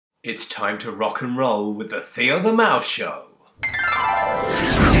It's time to rock and roll with the Theo the Mouse Show. Clap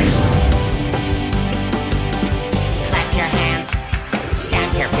your hands,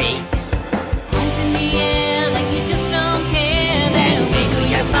 stamp your feet. Hands in the air like you just don't care. Then wiggle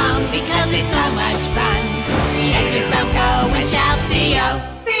your bum because it's so much fun. Let yourself go and shout Theo.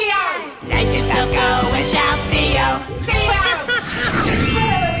 Theo! Let yourself go and shout Theo. Theo!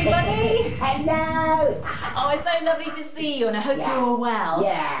 Hello everybody! Hello! Oh, it's so lovely to see you and I hope you're all well.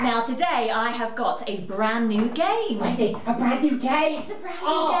 Yeah. Now today I have got a brand new game. Wendy, a brand new game? It's a brand new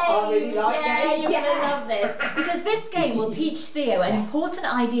game. I really like games. You're going to love this. Because this game will teach Theo an important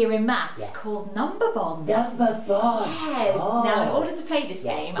idea in maths called number bonds. Number bonds. Yes. Oh. Now in order to play this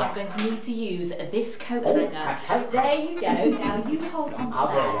game, I'm going to need to use this coat hanger. There you go. Now you hold on to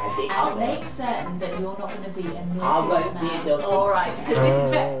that and make certain that you're not going to be a naughty man. Alright, because this is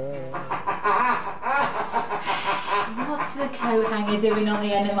very... What's the coat hanger doing on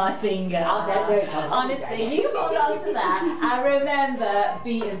the end of my finger? Honestly, you hold on to that and remember,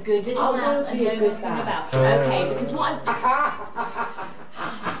 be a good little mouse and know nothing about. Okay, because what I'm...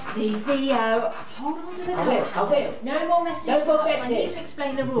 Honestly, Theo, hold on to the coat hanger. No more messing about. I need to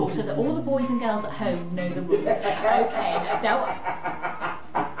explain the rules so that all the boys and girls at home know the rules. Okay, now...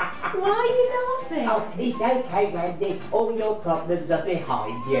 Why are you laughing? Oh, it's okay, Wendy. All your problems are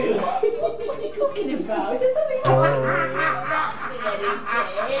behind you. What are you talking about? There's something wrong.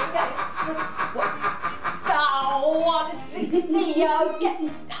 Oh, honestly, Theo,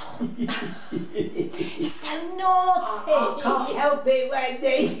 you're so naughty. I can't help it,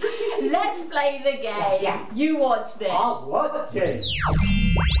 Wendy. Let's play the game. Yeah. You watch this. I'll watch it.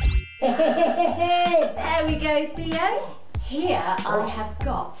 There we go, Theo. Here I have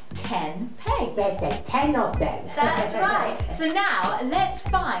got 10 pegs. There's 10 of them. That's right. So now let's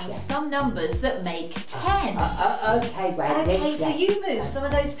find some numbers that make 10. Okay, Wendy. Okay, so you move some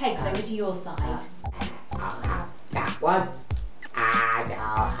of those pegs over to your side. I'll have that one. And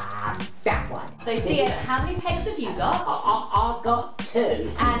I'll have that one. So Theo, how many pegs have you got? I've got 2.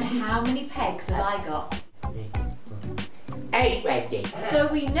 And how many pegs have I got? 8, Wendy. So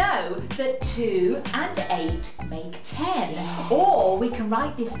we know that 2 and 8 make 10. Or we can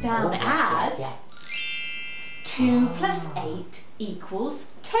write this down as 2 plus 8 equals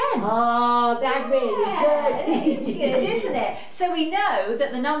 10. Oh, that's really good. It's good, isn't it? So we know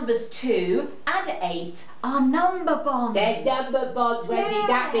that the numbers 2 and 8 are number bonds. They're number bonds, Wendy.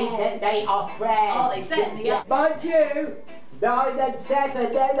 That means that they are friends. Oh, they certainly are. Mind you, 9 and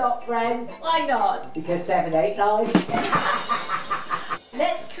 7, they're not friends. Why not? Because 7, 8, 9.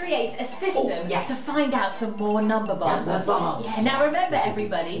 Let's create a system to find out some more number bonds. Number bonds. Yeah, now remember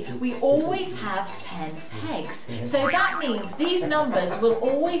everybody, we always have 10 pegs. So that means these numbers will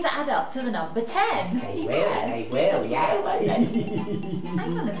always add up to the number 10. They will, yeah.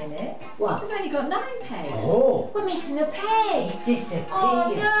 Hang on a minute. What? We've only got 9 pegs. Oh. We're missing a peg. Disappeared. Oh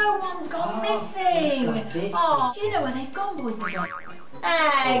no, one's gone missing. Oh, do you know where they've gone, boys and girls?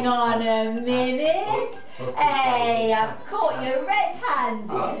 Hang on a minute. Hey, I've caught you red-handed.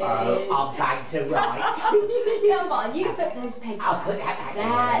 I'm back to right. Come on, you put those pegs I'll put back.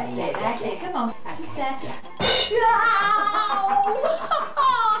 that That's it. Come on, just there.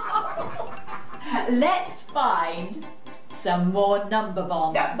 Let's find some more number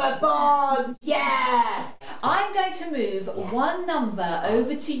bonds. Number bonds, yeah. I'm going to move one number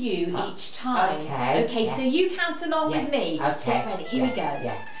over to you each time. Okay, so you count along with me. Okay. Get ready, here we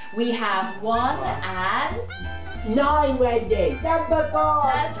go. We have 1 and... 9, Wendy. Number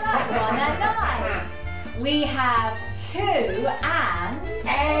bonds. That's right, 1 and 9. We have 2 and...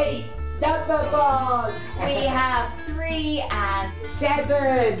 8. Number bonds. We have 3 and...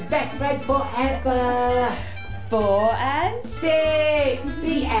 7. Best friends forever. 4 and... 6.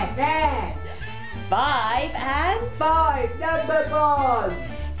 BFF. 5 and... 5. Number bonds.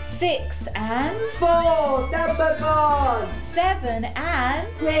 6 and... 4. Number bonds. 7 and...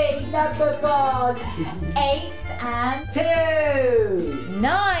 3. Number bonds. 8 and... 2.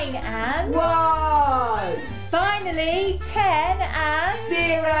 9 and... 1. Finally, 10 and...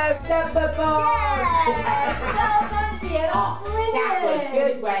 0. Number bonds. Well done, Theo. That was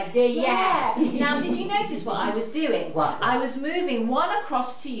good, Wendy. Yeah. Now, did you notice what I was doing? What? I was moving one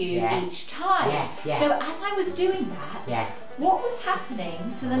across to you each time. Yeah. So as I was doing that, Yeah. what was happening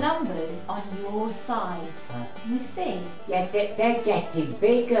to the numbers on your side? Can you see? Yeah, they're getting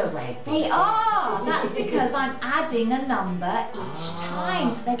bigger, Wendy. They are. That's because I'm adding a number each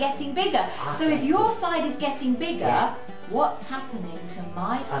time, so they're getting bigger. So if your side is getting bigger, what's happening to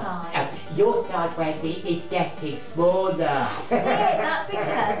my side. Your side, Wendy, is getting smaller. That's it. That's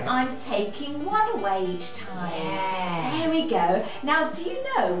because I'm taking one away each time. Yeah. There we go. Now, do you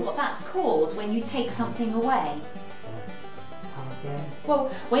know what that's called when you take something away?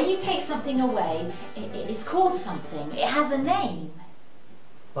 Well, when you take something away, it's called something. It has a name.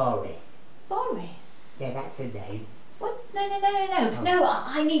 Boris. Boris. Yeah, that's a name. What? No. No,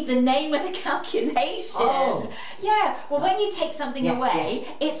 I need the name of the calculation. Oh. Yeah, well, when you take something away,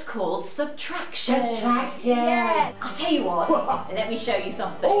 it's called subtraction. Subtraction. Yeah. I'll tell you what, let me show you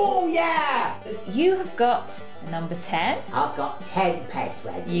something. Oh, yeah. You have got number 10. I've got 10 pence,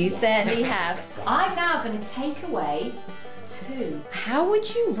 Wendy. You certainly have. I'm now going to take away 2. How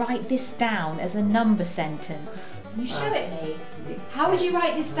would you write this down as a number sentence? Can you show it me? How would you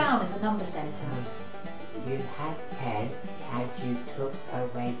write this down as a number sentence? You had 10 as you took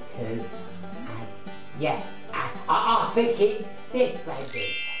away 2. And yeah, I think it's this,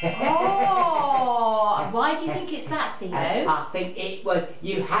 Wendy. Oh, and why do you think it's that, Theo? I think it was,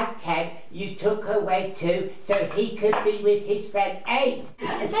 you had 10, you took away 2, so he could be with his friend 8.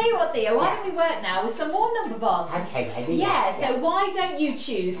 I tell you what, Theo, why don't we work now with some more number bonds? Okay, Wendy. Yeah, so why don't you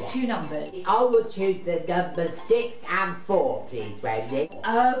choose 2 numbers? I will choose the numbers 6 and 4, please, Wendy.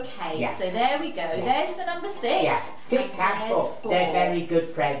 Okay, so there we go. There's the number 6. Yeah, 6 and 4. 4. They're very good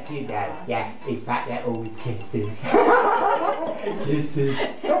friends, you know. Yeah, in fact, they're always kissing. Kissing.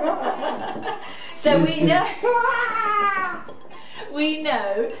 So we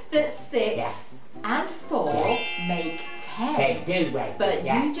know that 6 and 4 make 10. They do, Wendy. But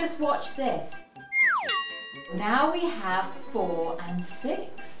you just watch this. Now we have 4 and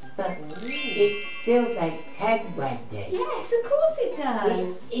 6. But it still makes 10, Wendy. Yes, of course it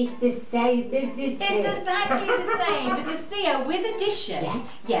does. It's the same, isn't it? It's exactly the same because Theo, with addition,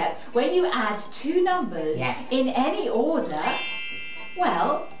 when you add 2 numbers in any order,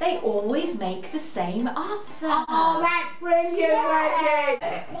 well, they always make the same answer. Oh, that's brilliant, Wendy!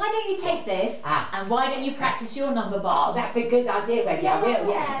 Why don't you take this and why don't you practice your number bar? Oh, that's a good idea, Wendy. I will,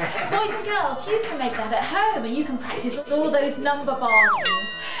 yeah. Boys and girls, you can make that at home and you can practice all those number bonds.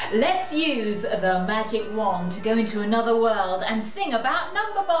 Let's use the magic wand to go into another world and sing about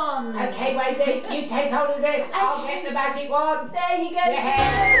number bonds. Okay, Wendy, you take hold of this. I'll get the magic wand. There you go.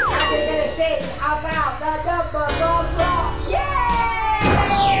 Yeah. And we're going to sing about the number bond rock. Yay!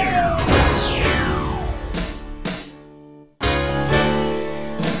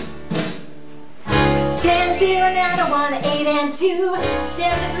 10, 0, 9, 1, 8 and 2,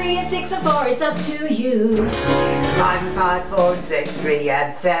 7, 3 and 6 and 4, it's up to you. 5, 5, 4, 6, 3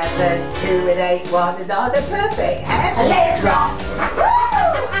 and 7, 2 and 8, 1 and on the perfect. And Let's rock! Woo!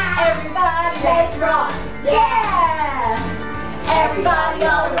 Everybody, let's rock! Yeah! Everybody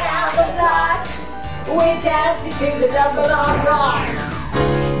all around the block, we're dancing to the number bond rock.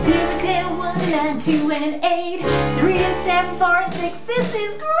 0, 10, 1 and 2 and 8, 3 and 7, 4 and 6, this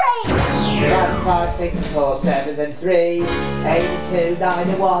is great! 1, 5, 6, 4, 7 and 3, 8 and 2, 9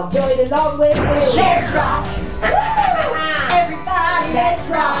 and 1, join along with me! Let's rock! Woo! Everybody, let's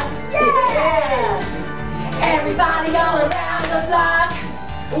rock! Yeah! Everybody all around the block,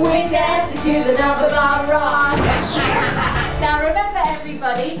 we're dancing to the number bond rock. Now remember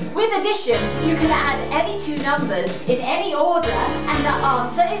everybody, with addition, you can add any 2 numbers in any order and the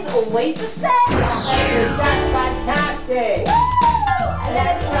answer is always the same. That's fantastic! Woo!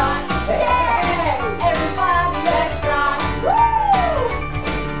 Let's rock! Yeah! Everybody, let's rock! Woo!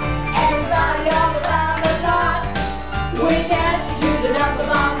 Everybody all around the block, we're dancing to the number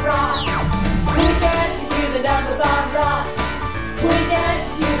bond rock. We're dancing to the number bond rock. We're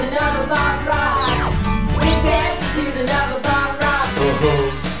dancing to the number bond rock. We're dancing to the number bond rock.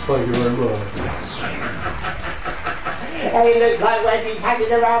 Thank you very much. Hey, it looks like Wendy's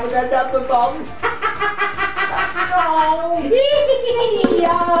hanging around with her number bombs. Oh, Theo,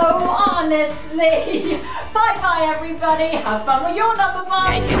 honestly. Bye-bye, everybody. Have fun with your number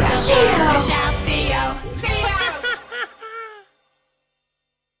bond. Make yourself heard, shout Theo.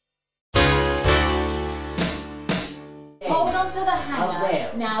 Hold on to the hanger. I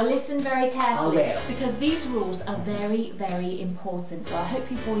will. Now listen very carefully. I will. Because these rules are very, very important. So I hope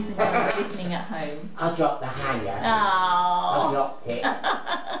you boys and girls are listening at home. I dropped the hanger. I Oh. dropped it.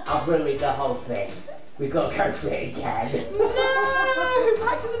 I've ruined the whole thing. We've got to go through it again. No!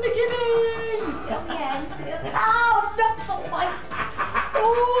 Back to the beginning! At the end. Oh, stop the fight! Oh!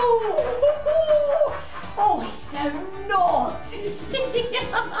 Oh, he's so naughty!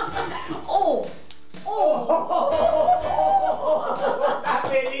 Oh! Oh! That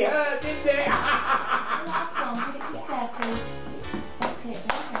really hurt, didn't it? Last one, put it just there, please. That's it,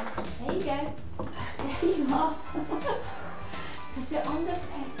 there you go. There you go. There you are. Put it on the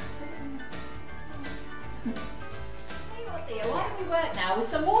pen. Theo, why don't we work now with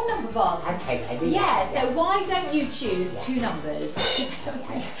some more number bonds? Okay, maybe. Yeah, so why don't you choose two numbers? No,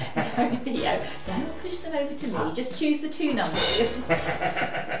 Theo, don't push them over to me, just choose the two numbers.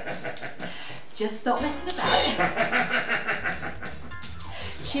 Just stop messing about.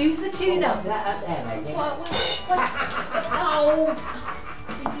 Choose the two numbers. That up there, maybe.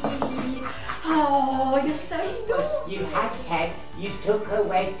 Oh, you're so naughty. You had 10, you took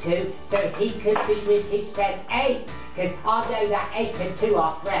away 2, so he could be with his friend 8. Because I know that 8 and 2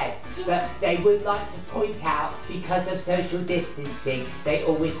 are friends, but they would like to point out, because of social distancing, they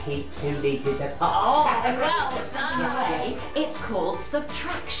always keep 2 metres apart. Oh, well done. It's called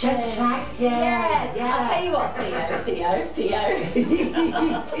subtraction. Subtraction. Yes. Yeah. I'll tell you what, Theo.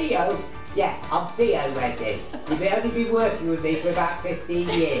 Theo? Yeah, I'm Theo, Wendy. You've only been working with me for about 15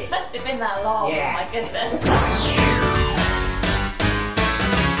 years. It's been that long. Yeah. Oh my goodness.